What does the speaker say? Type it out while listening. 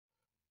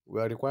We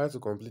are required to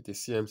complete a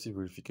CMC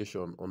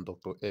verification on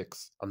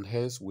DoctorX, and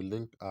hence we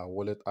link our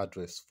wallet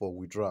address for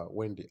withdrawal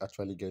when they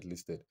actually get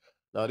listed.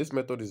 Now, this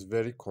method is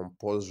very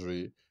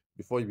compulsory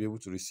before you be able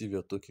to receive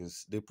your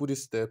tokens. They put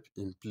this step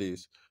in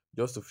place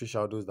just to fish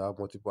out those that have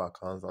multiple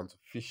accounts and to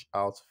fish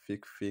out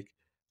fake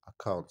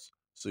accounts.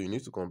 So you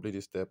need to complete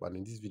this step, and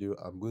in this video,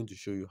 I'm going to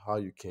show you how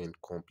you can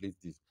complete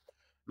this.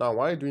 Now,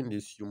 while doing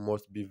this, you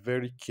must be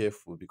very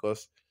careful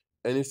because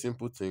any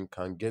simple thing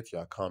can get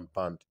your account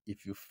banned.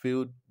 If you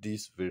fail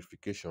this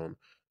verification,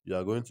 you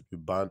are going to be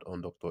banned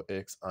on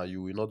DoctorX and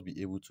you will not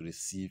be able to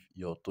receive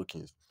your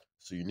tokens.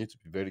 So you need to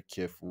be very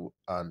careful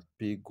and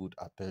pay good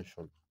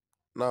attention.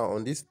 Now,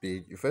 on this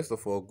page, you first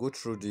of all go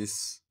through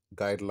these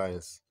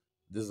guidelines,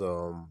 this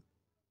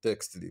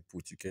text they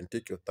put. You can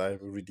take your time,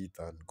 read it,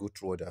 and go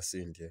through what they're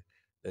saying there.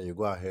 Then you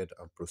go ahead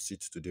and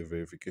proceed to the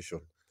verification.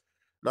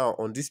 Now,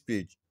 on this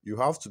page, you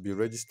have to be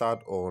registered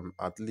on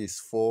at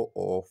least 4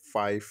 or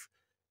 5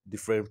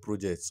 different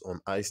projects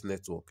on ICE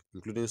network,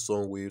 including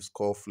Sunwaves,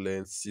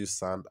 Cufflens, Seal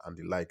Sand, and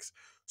the likes.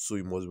 So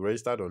you must be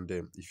registered on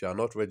them. If you are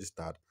not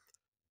registered,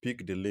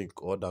 pick the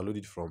link or download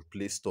it from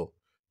Play Store.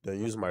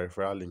 Then use my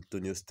referral link,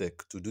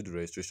 Toniostech, to do the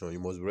registration. You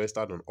must be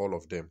registered on all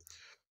of them.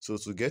 So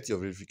to get your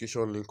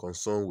verification link on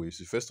Sunwaves,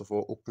 you first of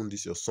all open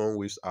this your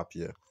Sunwaves app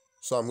here.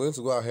 So I'm going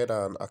to go ahead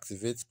and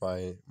activate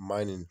my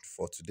mining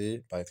for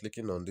today by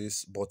clicking on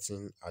this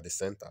button at the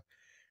center.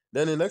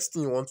 Then the next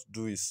thing you want to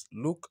do is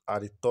look at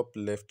the top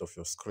left of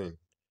your screen.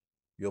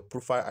 Your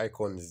profile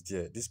icon is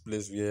there. This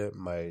place where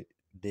my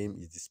name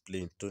is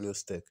displaying,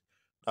 Toniostech.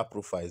 That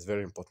profile is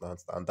very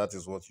important, and that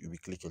is what you'll be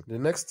clicking. The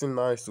next thing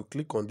now is to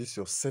click on this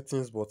your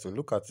settings button.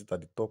 Look at it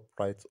at the top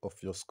right of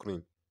your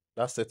screen.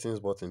 That settings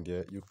button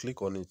there, you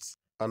click on it.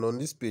 And on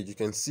this page, you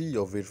can see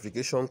your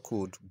verification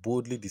code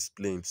boldly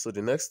displaying. So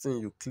the next thing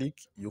you click,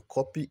 you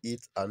copy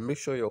it and make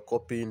sure you're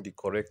copying the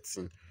correct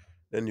thing.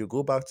 Then you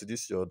go back to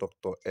this your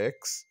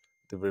DoctorX,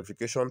 the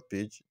verification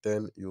page.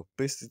 Then you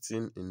paste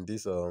it in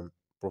this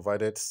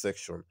provided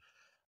section,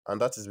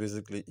 and that is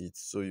basically it.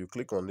 So you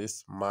click on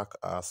this mark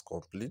as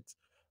complete,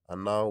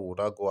 and now we'll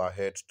now go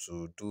ahead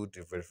to do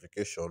the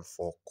verification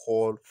for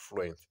call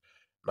fluent.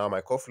 Now my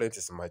call fluent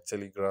is in my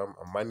Telegram.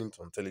 I'm mining it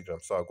on Telegram,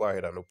 so I'll go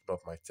ahead and open up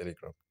my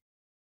Telegram.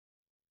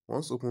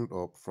 Once opened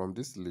up from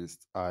this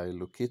list, I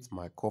locate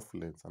my cuff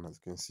length, and as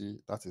you can see,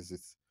 that is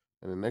it.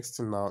 And the next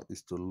thing now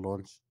is to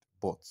launch the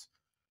bot.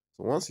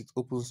 So once it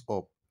opens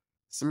up,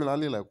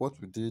 similarly like what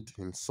we did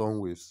in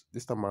Sunwaves,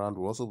 this time around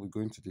we'll also be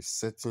going to the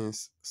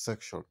settings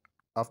section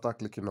after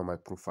clicking on my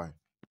profile.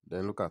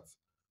 Then look at.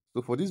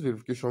 So for this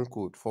verification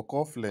code, for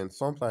cuff length,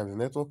 sometimes the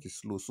network is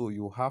slow, so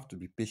you have to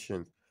be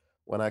patient.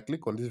 When I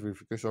click on this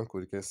verification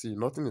code, you can see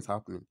nothing is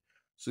happening.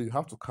 So you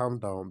have to calm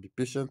down, be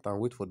patient, and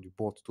wait for the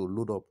bot to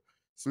load up.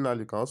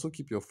 Similarly, you can also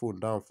keep your phone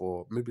down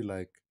for maybe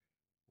like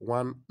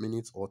 1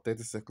 minute or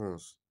 30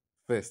 seconds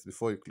first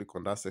before you click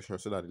on that section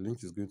so that the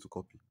link is going to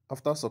copy.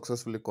 After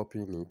successfully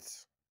copying it,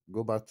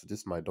 go back to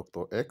this my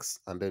DoctorX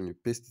and then you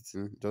paste it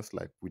in just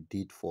like we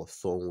did for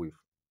Sunwave.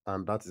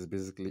 And that is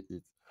basically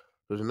it.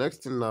 So the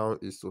next thing now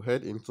is to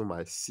head into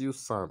my Seal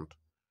Sand,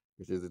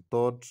 which is the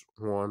third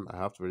one I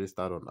have to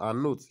register on.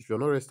 And note, if you're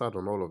not registered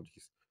on all of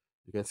these,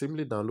 you can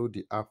simply download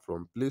the app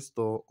from Play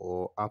Store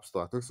or App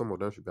Store. I think some of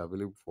them should be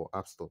available for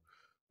App Store.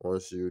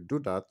 Once you do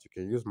that, you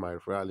can use my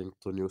referral link,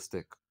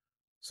 Toniostech.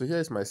 So here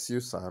is my Seal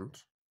Sand.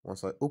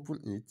 Once I open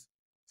it,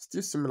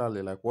 still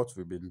similarly like what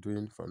we've been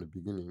doing from the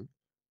beginning,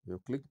 you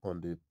click on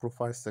the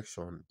profile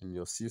section in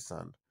your Seal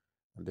Sand,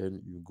 and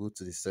then you go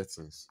to the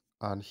settings.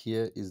 And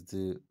here is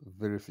the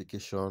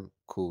verification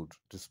code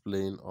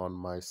displaying on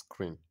my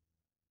screen.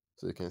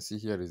 So you can see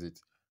here is it.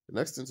 The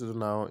next thing to do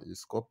now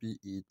is copy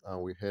it,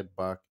 and we head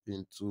back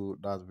into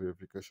that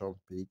verification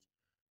page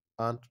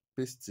and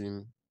paste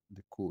in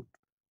the code.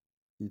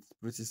 It's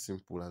pretty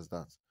simple as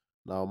that.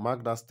 Now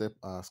mark that step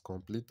as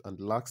complete, and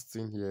the last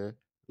thing here,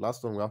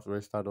 last one we have to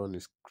register on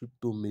is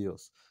Crypto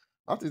Mayors.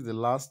 That is the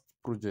last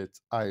project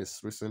ICE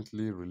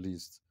recently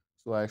released.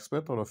 So I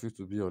expect all of you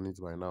to be on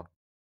it by now.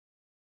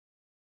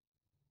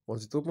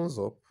 Once it opens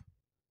up,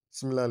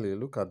 similarly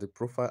look at the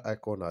profile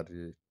icon at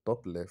the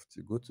top left.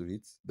 You go to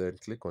it, then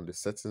click on the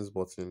settings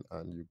button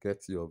and you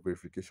get your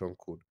verification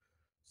code.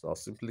 So I'll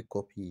simply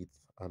copy it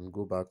and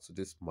go back to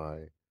this my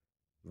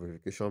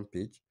verification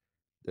page.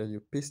 Then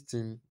you paste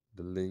in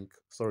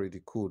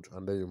the code,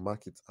 and then you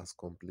mark it as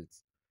complete.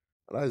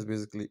 And that is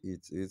basically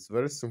it. It's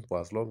very simple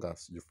as long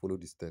as you follow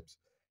the steps.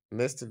 The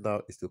next thing now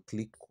is to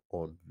click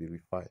on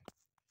verify.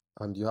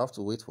 And you have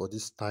to wait for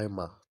this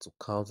timer to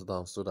count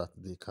down so that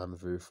they can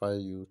verify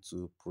you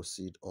to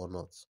proceed or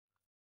not.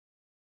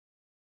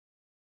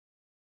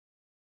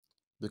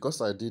 Because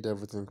I did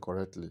everything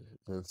correctly, you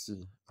can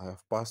see I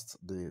have passed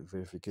the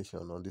verification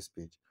on this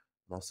page.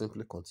 Now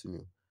simply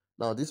continue.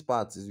 Now this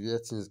part is where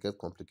things get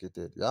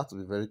complicated. You have to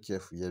be very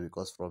careful here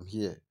because from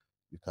here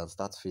you can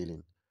start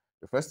failing.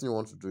 The first thing you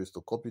want to do is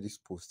to copy this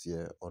post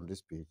here on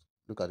this page.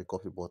 Look at the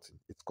copy button.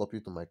 It's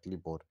copied to my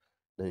clipboard.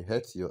 Then you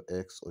head to your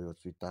X or your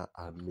Twitter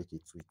and make a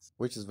tweet,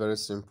 which is very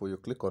simple. You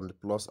click on the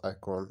plus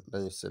icon,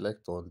 then you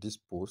select on this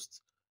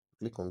post,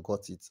 click on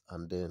got it,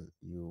 and then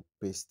you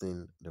paste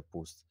in the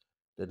post.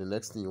 Then the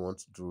next thing you want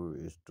to do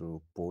is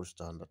to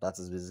post, and that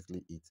is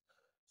basically it.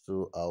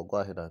 So I'll go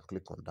ahead and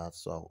click on that.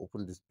 So I'll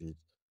open this page.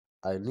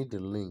 I need the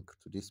link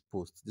to this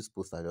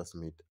post I just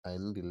made. I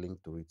need the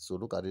link to it. So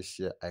look at this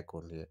share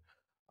icon here.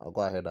 I'll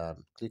go ahead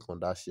and click on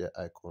that share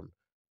icon,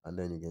 and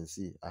then you can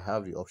see I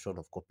have the option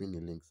of copying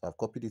the link. So I've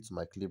copied it to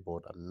my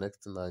clipboard, and the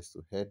next thing now is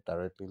to head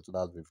directly into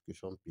that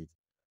verification page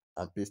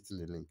and paste in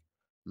the link.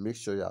 Make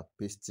sure you are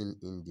pasting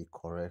in the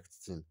correct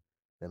thing.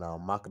 Then I'll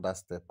mark that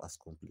step as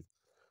complete.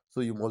 So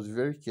you must be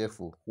very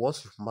careful.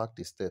 Once you've marked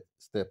the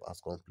step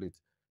as complete,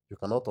 you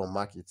cannot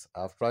unmark it.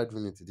 I've tried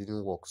doing it, it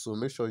didn't work. So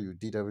make sure you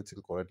did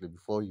everything correctly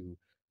before you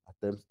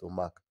attempt to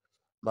mark.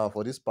 Now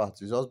for this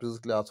part, you just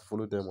basically have to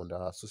follow them on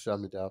their social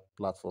media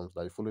platforms.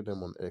 Like you follow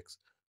them on X.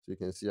 So you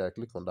can see I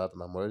click on that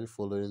and I'm already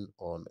following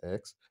on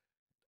X.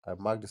 I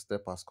mark the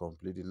step as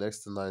complete. The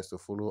next thing now is to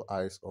follow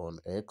eyes on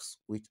X,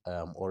 which I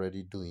am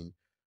already doing.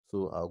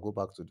 So I'll go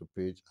back to the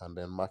page and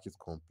then mark it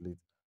complete.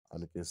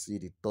 And you can see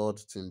the third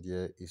thing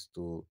there is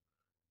to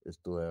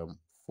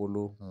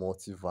follow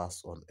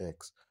multiverse on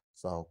X.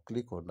 So I'll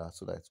click on that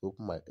so that it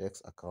open my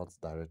X account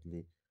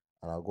directly,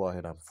 and I'll go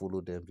ahead and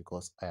follow them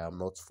because I am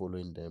not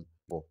following them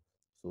before.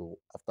 So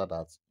after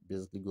that,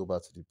 basically go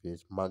back to the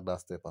page, mark that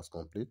step as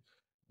complete.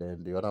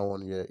 Then the other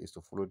one here is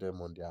to follow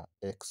them on their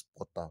X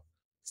portal,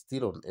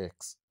 still on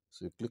X.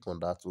 So you click on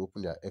that to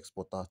open their X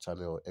portal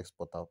channel or X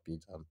portal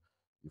page, and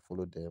you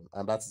follow them,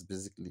 and that is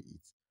basically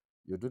it.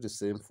 You do the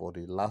same for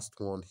the last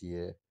one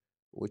here,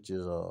 which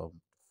is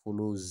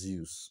follow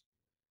Zeus.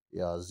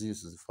 Yeah,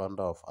 Zeus is the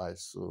founder of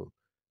Ice. So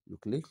you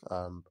click,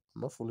 and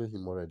I'm not following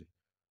him already.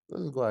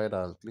 Let me go ahead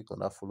and click on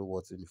that follow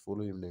button. You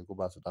follow him, then go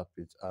back to that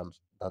page, and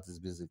that is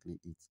basically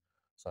it.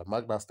 So I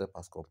mark that step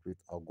as complete.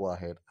 I'll go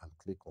ahead and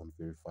click on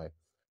verify.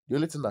 The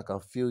only thing that can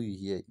fail you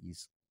here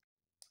is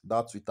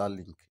that Twitter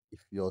link. If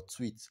your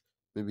tweet,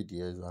 maybe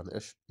there is an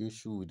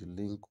issue with the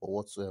link or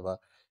whatsoever,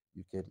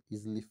 you can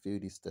easily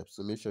fail this step.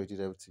 So make sure you did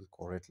everything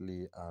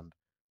correctly and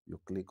you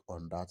click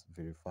on that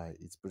verify.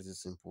 It's pretty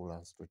simple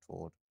and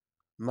straightforward.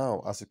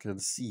 Now, as you can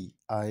see,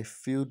 I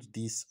failed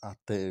this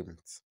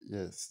attempt.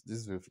 Yes,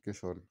 this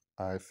verification,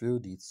 I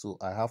failed it, so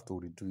I have to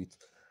redo it.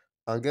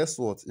 And guess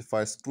what? If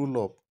I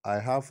scroll up, I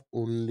have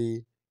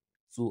only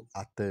two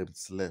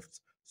attempts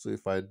left. So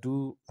if I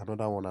do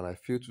another one and I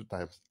fail two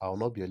times, I will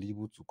not be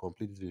eligible to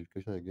complete this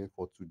verification again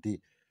for today.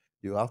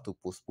 You have to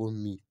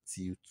postpone me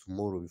till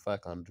tomorrow before I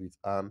can do it.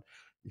 And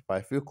if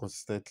I fail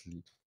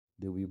consistently,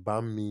 they will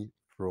ban me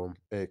from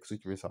X,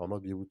 which means I will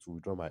not be able to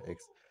withdraw my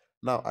X.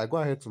 Now I go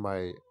ahead to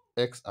my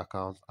X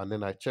account and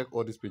then I check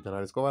all these pages and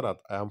I discover that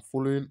I am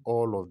following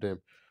all of them.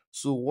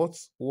 So what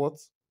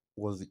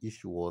was the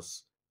issue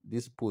was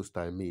this post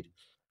I made.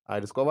 I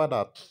discovered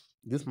that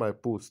this my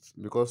post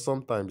because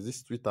sometimes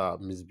this Twitter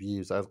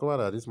misbehaves. I discovered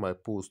that this my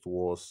post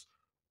was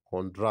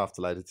on draft,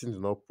 like the thing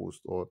did not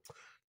post, or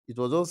it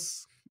was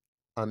just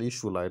an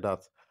issue like that.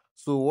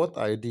 So what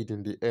I did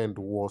in the end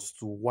was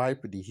to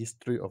wipe the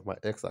history of my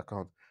X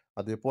account.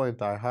 At the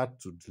point I had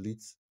to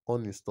delete,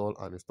 uninstall,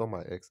 and install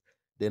my X.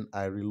 Then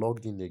I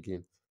relogged in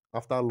again.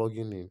 After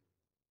logging in,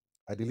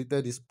 I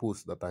deleted this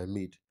post that I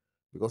made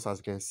because as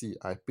you can see,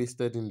 I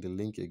pasted in the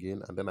link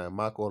again and then I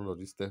mark all of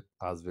this step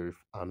as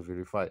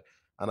verify.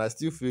 And I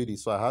still failed it,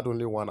 so I had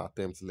only one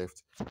attempt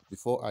left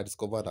before I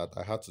discovered that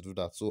I had to do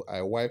that. So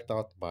I wiped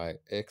out my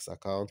X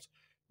account,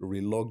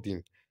 relogged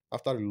in.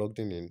 After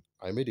relogging in,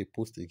 I made a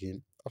post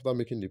again. After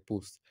making the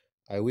post,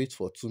 I wait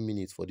for 2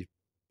 minutes for the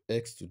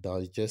X to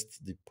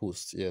digest the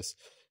post. Yes.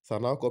 So I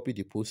now copy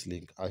the post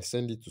link. I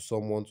send it to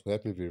someone to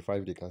help me verify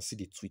if they can see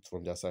the tweet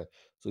from their side.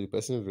 So the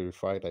person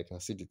verified, I can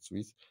see the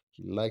tweet.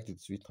 He liked the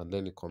tweet and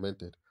then he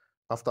commented.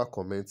 After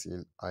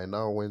commenting, I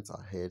now went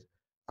ahead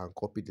and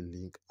copied the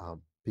link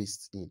and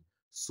paste in.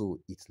 So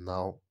it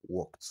now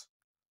worked.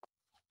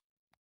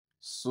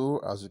 So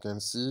as you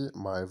can see,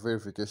 my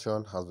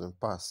verification has been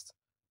passed.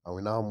 And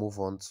we now move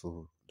on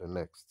to the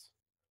next.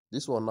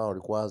 This one now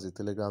requires a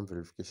Telegram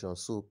verification.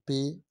 So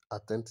pay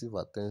attentive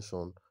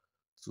attention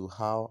to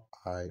how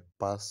I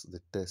pass the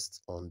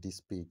test on this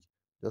page.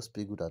 Just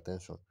pay good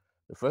attention.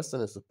 The first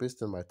thing is to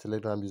paste in my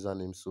Telegram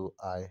username. So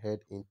I head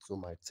into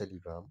my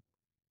Telegram.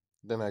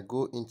 Then I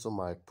go into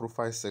my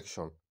profile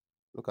section.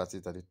 Look at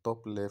it at the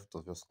top left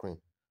of your screen.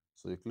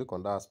 So you click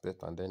on that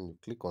aspect and then you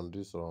click on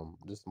this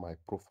my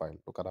profile.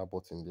 Look at that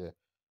button there.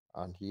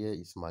 And here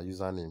is my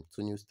username,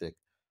 Toniostech.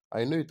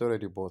 I know it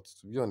already, but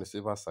to be on the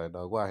safer side,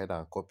 I'll go ahead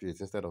and copy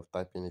it instead of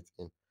typing it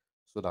in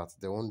so that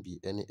there won't be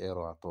any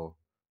error at all.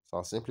 So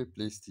I'll simply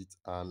paste it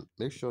and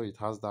make sure it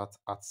has that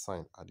 @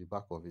 sign at the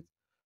back of it.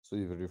 So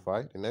you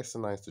verify. The next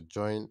thing now is to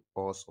join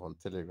us on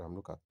Telegram.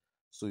 Look at.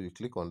 So you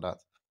click on that.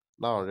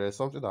 Now, there's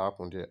something that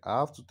happened here. I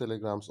have two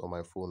Telegrams on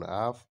my phone.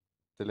 I have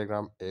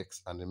Telegram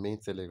X and the main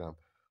Telegram.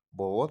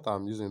 But what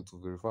I'm using to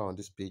verify on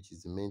this page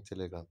is the main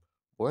Telegram.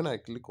 But when I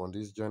click on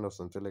this join us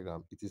on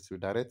Telegram, it is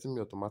redirecting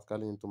me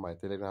automatically into my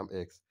Telegram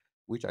X,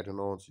 which I do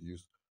not want to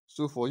use.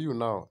 So for you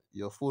now,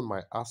 your phone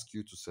might ask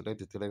you to select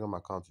the Telegram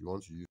account you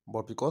want to use.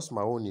 But because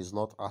my own is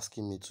not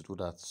asking me to do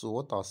that, so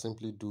what I'll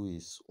simply do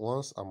is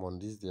once I'm on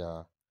this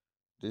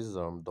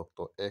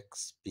Dr.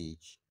 X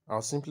page,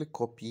 I'll simply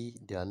copy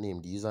their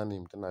name, the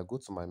username, then I go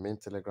to my main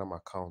Telegram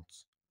account.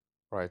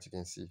 Right, you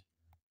can see.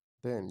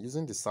 Then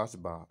using the search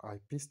bar, I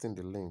paste in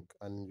the link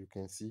and you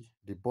can see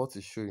the bot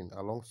is showing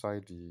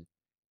alongside the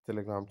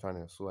Telegram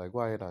channel. So I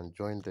go ahead and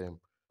join them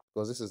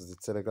because this is the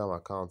Telegram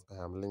account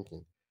I am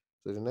linking.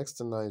 So the next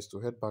thing now is to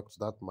head back to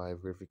that my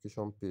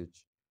verification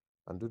page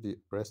and do the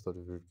rest of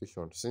the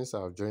verification. Since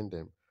I have joined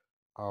them,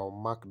 I'll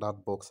mark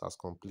that box as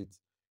complete.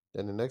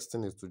 Then the next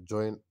thing is to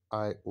join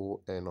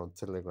ION on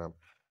Telegram.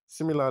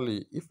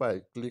 Similarly, if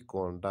I click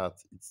on that,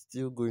 it's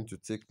still going to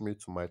take me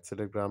to my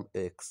Telegram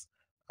X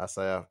as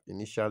I have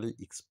initially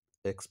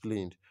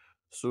explained.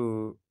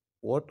 So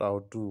what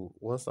I'll do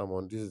once I'm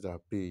on this their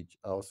page,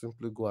 I'll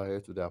simply go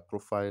ahead to their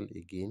profile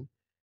again.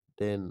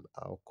 Then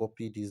I'll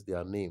copy this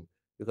their name.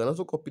 You can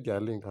also copy their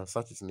link and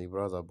search it in a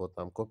browser, but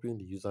I'm copying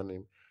the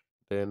username.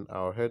 Then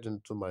I'll head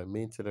into my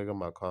main Telegram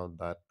account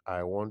that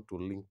I want to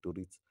link to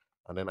it,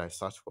 and then I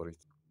search for it.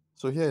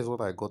 So here is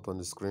what I got on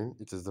the screen.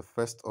 It is the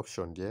first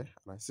option there,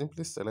 and I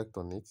simply select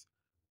on it.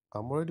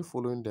 I'm already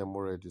following them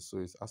already, so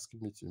it's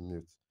asking me to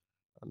mute.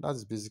 And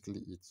that's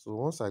basically it. So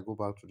once I go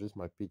back to this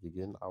my page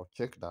again, I'll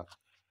check that.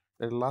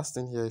 And the last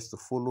thing here is to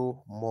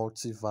follow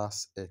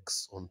Multiverse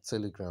X on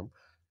Telegram.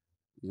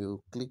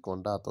 You click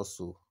on that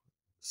also.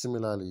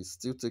 Similarly, it's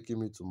still taking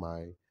me to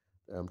my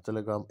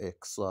Telegram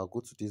X. So I'll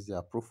go to this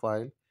their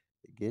profile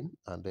again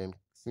and then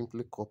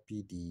simply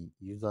copy the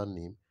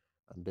username,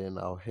 and then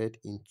I'll head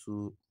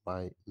into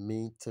my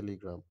main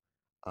Telegram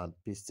and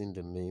paste in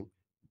the name.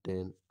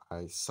 Then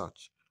I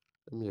search.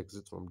 Let me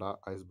exit from that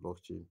Ice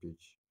blockchain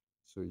page.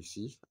 So you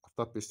see,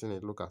 after pasting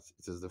it, look at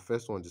it is the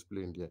first one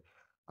displaying there,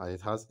 and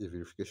it has a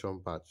verification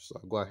badge. So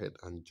I'll go ahead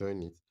and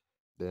join it.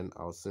 Then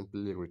I'll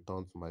simply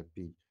return to my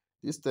page.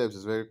 These steps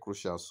is very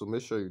crucial, so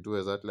make sure you do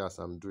exactly as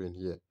I'm doing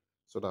here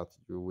so that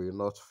you will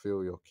not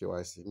fail your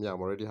KYC. Me,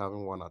 I'm already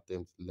having one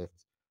attempt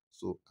left,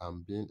 so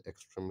I'm being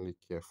extremely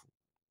careful.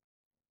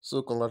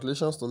 So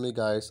congratulations to me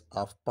guys,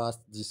 I've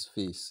passed this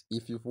phase.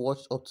 If you've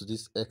watched up to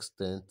this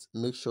extent,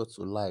 make sure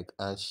to like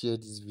and share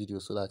this video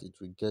so that it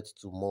will get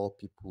to more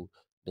people.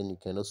 Then you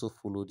can also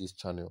follow this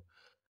channel.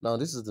 Now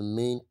this is the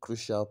main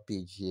crucial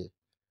page here.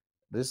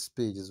 This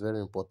page is very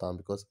important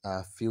because I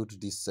have filled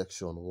this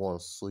section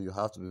once, so you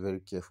have to be very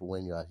careful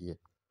when you are here.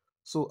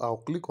 So I'll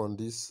click on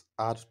this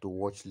add to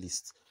watch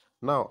list.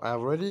 Now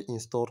I've already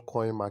installed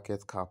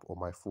CoinMarketCap on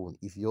my phone.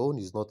 If your own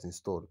is not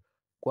installed,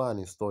 go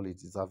and install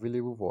it. It's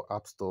available for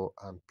App Store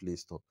and Play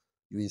Store.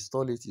 You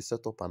install it, you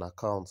set up an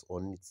account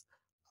on it.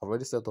 I've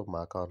already set up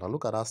my account. Now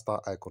look at that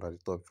star icon at the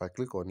top. If I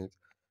click on it,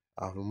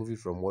 I've removed it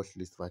from watch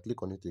list. If I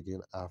click on it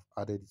again, I've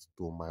added it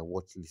to my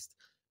watch list.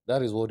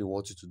 That is what they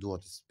want you to do on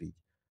this page.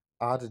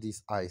 Add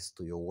this ice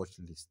to your watch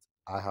list.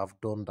 I have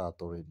done that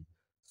already.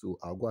 So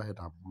I'll go ahead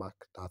and mark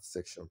that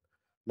section.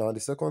 Now, the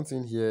second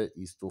thing here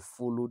is to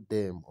follow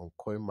them on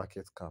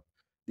CoinMarketCap.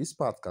 This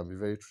part can be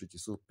very tricky,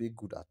 so pay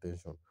good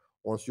attention.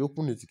 Once you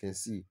open it, you can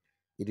see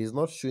it is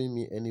not showing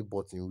me any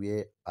button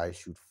where I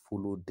should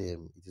follow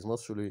them. It is not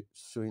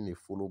showing a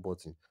follow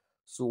button.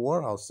 So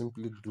what I'll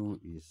simply do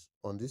is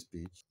on this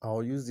page,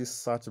 I'll use this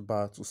search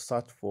bar to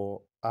search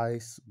for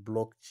ICE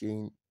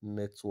blockchain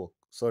network.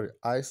 Sorry,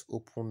 ICE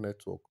open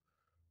network.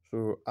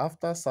 So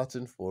after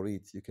searching for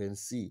it, you can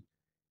see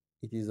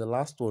it is the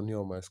last one here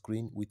on my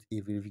screen with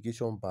a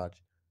verification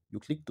badge. You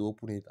click to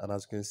open it, and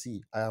as you can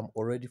see, I am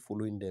already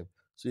following them.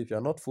 So if you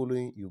are not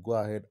following, you go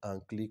ahead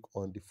and click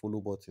on the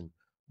follow button.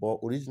 But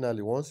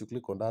originally, once you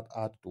click on that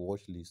add to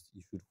watch list,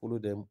 you should follow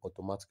them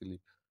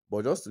automatically.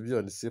 But just to be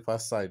on the safer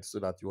side so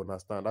that you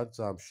understand, that's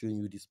why I'm showing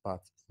you this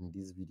part in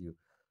this video.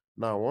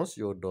 Now, once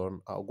you're done,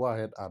 I'll go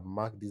ahead and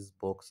mark this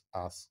box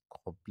as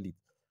complete.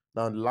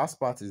 Now, the last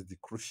part is the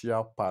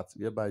crucial part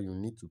whereby you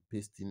need to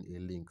paste in a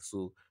link.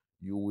 So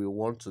you will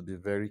want to be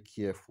very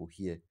careful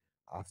here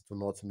as to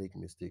not make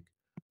mistake.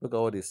 Look at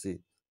what they say.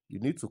 You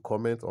need to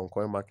comment on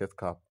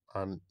CoinMarketCap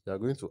and you are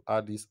going to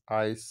add this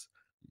ICE,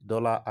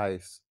 dollar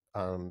ICE,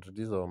 and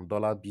this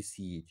dollar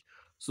BCH.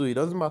 So it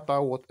doesn't matter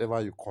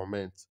whatever you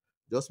comment,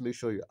 just make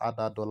sure you add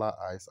that dollar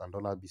ICE and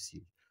dollar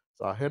BCH.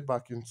 So I'll head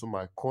back into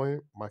my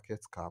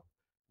CoinMarketCap.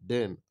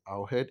 Then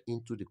I'll head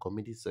into the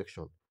community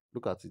section.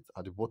 Look at it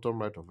at the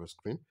bottom right of your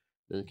screen.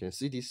 Then you can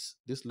see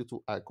this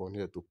little icon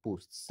here to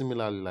post,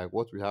 similarly like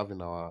what we have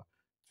in our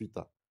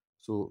Twitter.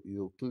 So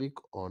you click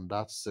on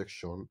that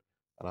section,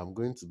 and I'm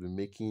going to be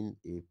making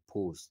a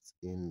post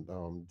in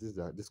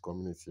this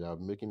community.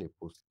 I'm making a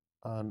post,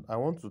 and I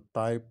want to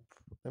type.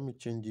 Let me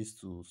change this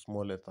to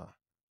small letter.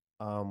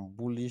 I'm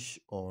bullish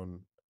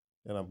on,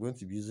 and I'm going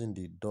to be using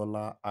the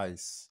dollar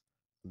ice.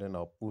 Then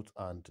I'll put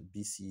and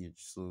BCH.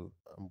 So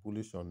I'm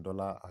bullish on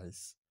dollar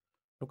ice.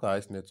 Look at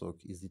Ice Network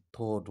is the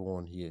third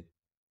one here.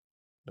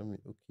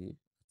 Okay,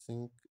 I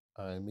think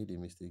I made a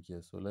mistake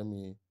here. So let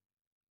me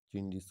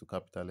change this to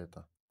capital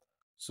letter.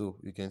 So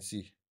you can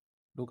see,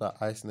 look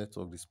at ICE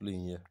network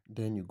displaying here.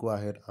 Then you go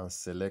ahead and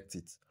select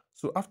it.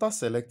 So after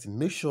selecting,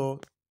 make sure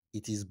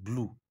it is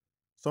blue.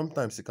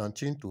 Sometimes it can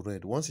change to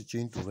red. Once it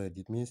change to red,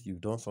 it means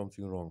you've done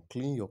something wrong.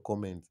 Clean your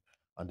comment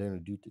and then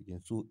redo it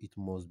again. So it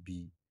must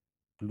be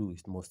blue.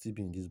 It must still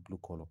be in this blue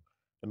color.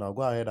 Then I'll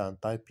go ahead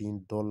and type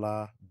in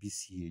dollar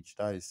 $BCH.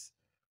 That is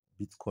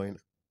Bitcoin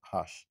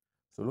hash.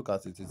 So look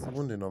at it. It's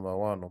even the number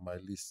one on my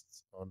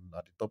list on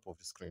at the top of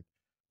the screen.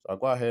 So I'll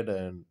go ahead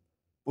and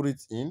put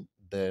it in.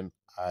 Then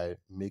I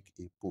make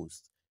a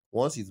post.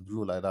 Once it's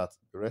blue like that,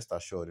 rest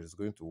assured it's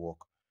going to work.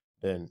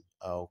 Then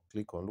I'll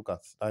click on, look at,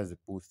 that is the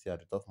post here at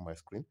the top of my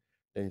screen.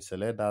 Then you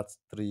select that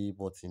three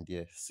button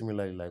there,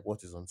 similarly like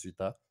what is on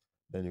Twitter.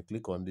 Then you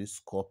click on this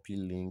copy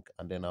link,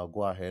 and then I'll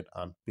go ahead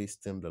and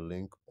paste in the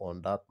link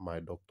on that my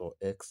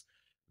DoctorX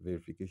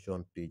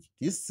verification page.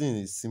 This thing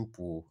is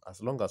simple.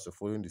 As long as you're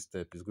following the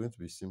step, it's going to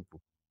be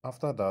simple.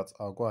 After that,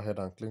 I'll go ahead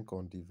and click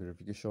on the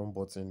verification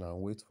button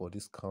and wait for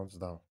this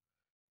countdown.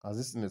 As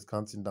this thing is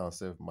counting down,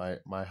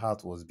 my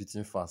heart was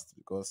beating fast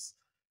because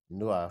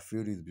I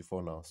feel it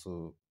before now.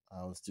 So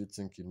I was still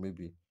thinking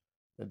maybe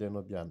let there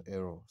not be an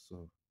error.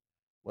 So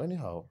well,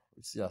 anyhow,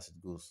 we see as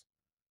it goes.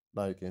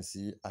 Now you can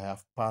see I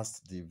have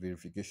passed the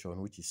verification,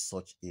 which is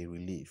such a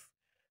relief.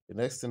 The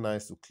next thing now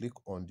is to click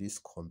on this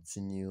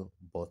continue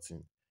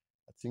button.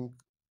 I think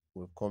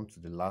we've come to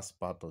the last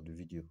part of the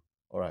video.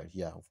 All right,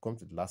 yeah, we've come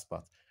to the last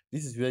part.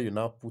 This is where you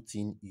now put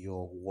in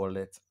your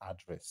wallet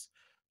address.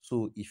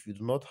 So if you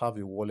do not have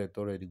a wallet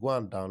already, go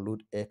and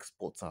download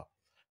Exporter.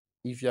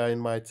 If you are in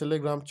my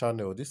Telegram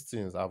channel, these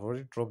things I've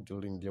already dropped the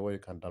link there where you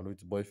can download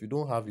it. But if you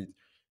don't have it,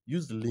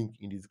 use the link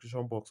in the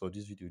description box of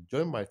this video.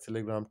 Join my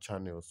Telegram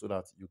channel so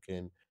that you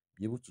can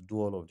be able to do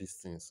all of these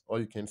things. Or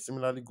you can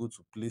similarly go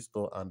to Play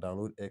Store and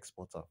download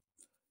Exporter.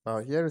 Now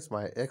here is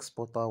my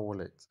Exporter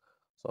wallet.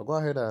 So I'll go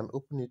ahead and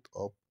open it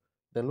up.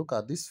 Then look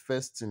at this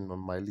first thing on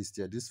my list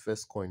here, this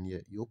first coin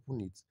here. You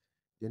open it,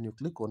 then you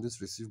click on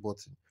this receive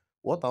button.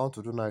 What I want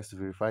to do now is to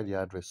verify the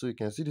address. So you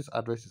can see this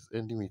address is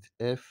ending with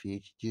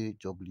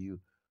FHJW.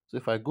 So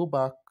if I go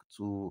back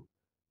to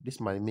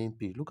this my main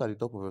page, look at the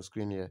top of your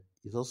screen here.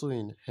 It's also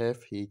in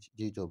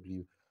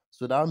FHJW.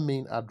 So that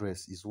main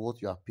address is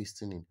what you are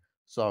pasting in.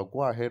 So I'll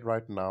go ahead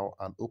right now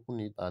and open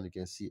it, and you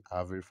can see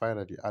I verified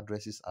that the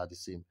addresses are the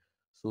same.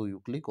 So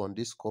you click on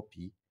this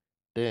copy.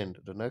 Then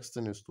the next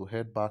thing is to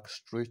head back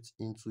straight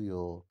into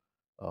your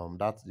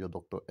that's your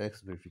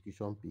DoctorX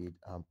verification page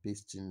and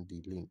paste in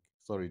the link.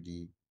 Sorry,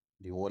 the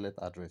wallet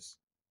address.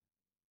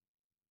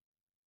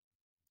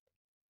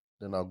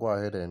 Then I'll go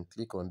ahead and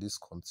click on this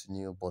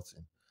continue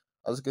button.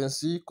 As you can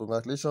see,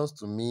 congratulations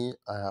to me.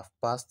 I have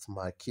passed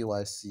my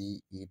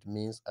KYC. It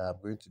means I am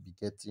going to be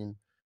getting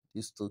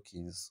these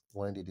tokens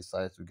when they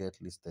decide to get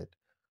listed.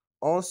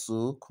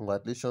 Also,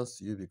 congratulations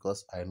to you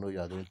because I know you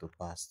are going to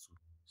pass too.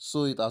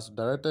 So it has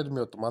directed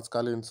me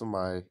automatically into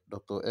my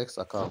DoctorX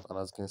account, and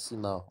as you can see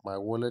now, my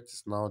wallet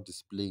is now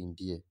displaying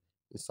there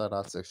inside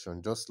that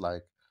section, just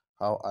like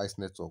how Ice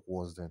Network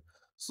was then.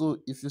 So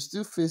if you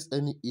still face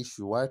any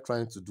issue while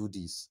trying to do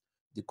this,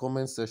 the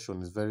comment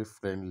section is very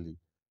friendly.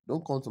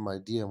 Don't come to my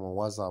DM on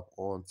WhatsApp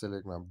or on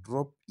Telegram.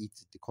 Drop it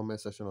in the comment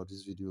section of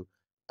this video.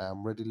 I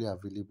am readily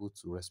available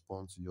to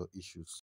respond to your issues.